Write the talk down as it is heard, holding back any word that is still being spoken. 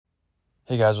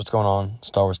Hey guys, what's going on?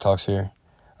 Star Wars Talks here.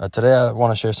 Today I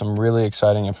want to share some really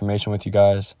exciting information with you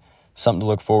guys, something to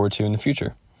look forward to in the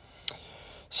future.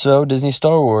 So, Disney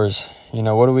Star Wars,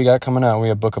 what do we got coming out? We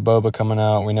have Book of Boba coming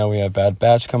out. We know we have Bad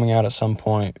Batch coming out at some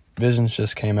point. Visions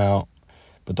just came out.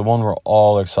 But the one we're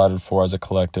all excited for as a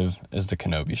collective is the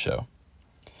Kenobi show.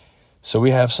 So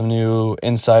we have some new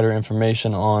insider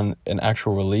information on an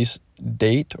actual release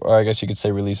date, or I guess you could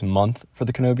say release month for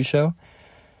the Kenobi show.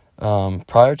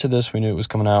 Prior to this, we knew it was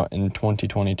coming out in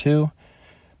 2022,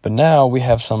 but now we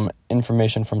have some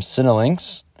information from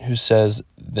Cinelinx, who says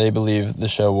they believe the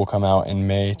show will come out in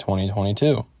May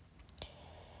 2022.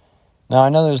 Now, I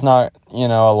know there's not, a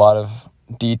lot of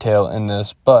detail in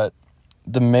this, but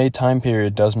the May time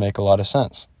period does make a lot of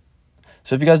sense.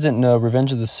 So if you guys didn't know,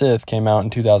 Revenge of the Sith came out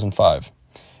in 2005.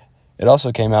 It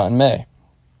also came out in May.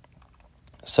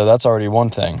 So that's already one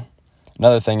thing.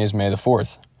 Another thing is May the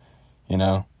 4th.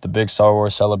 The big Star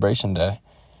Wars Celebration Day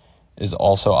is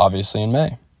also obviously in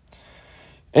May.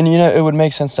 And, it would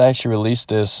make sense to actually release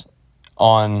this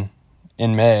in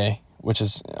May, which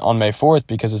is on May 4th,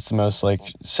 because it's the most,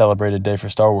 celebrated day for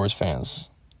Star Wars fans.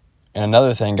 And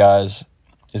another thing, guys,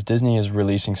 is Disney is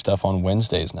releasing stuff on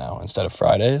Wednesdays now instead of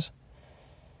Fridays,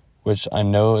 which I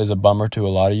know is a bummer to a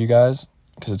lot of you guys,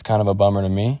 because it's kind of a bummer to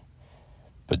me.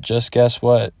 But just guess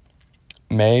what?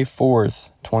 May 4th,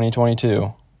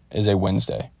 2022 is a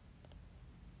Wednesday.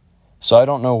 So I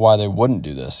don't know why they wouldn't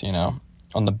do this,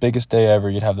 On the biggest day ever,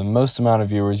 you'd have the most amount of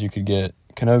viewers you could get.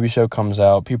 Kenobi show comes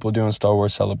out, people doing Star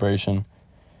Wars Celebration.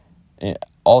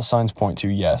 All signs point to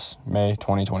yes, May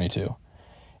 2022.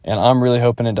 And I'm really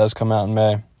hoping it does come out in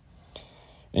May.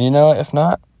 And if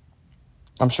not,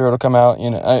 I'm sure it'll come out,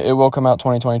 it will come out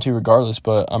 2022 regardless,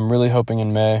 but I'm really hoping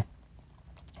in May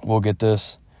we'll get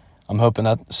this. I'm hoping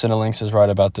that Cinelinx is right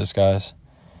about this, guys.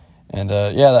 And,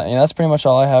 that's pretty much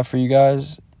all I have for you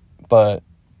guys. But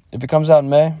if it comes out in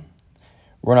May,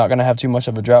 we're not going to have too much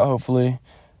of a drought, hopefully.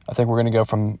 I think we're going to go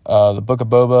from the Book of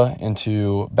Boba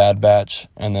into Bad Batch.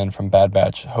 And then from Bad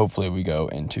Batch, hopefully we go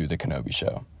into the Kenobi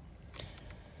show.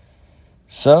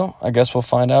 So, I guess we'll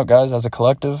find out, guys, as a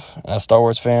collective, as Star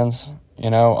Wars fans.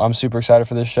 I'm super excited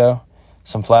for this show.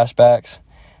 Some flashbacks.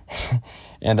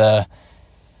 And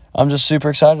I'm just super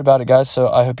excited about it, guys. So,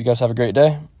 I hope you guys have a great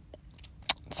day.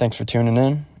 Thanks for tuning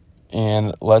in,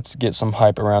 and let's get some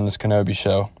hype around this Kenobi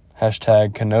show. #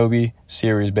 Kenobi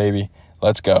series, baby.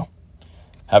 Let's go.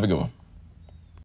 Have a good one.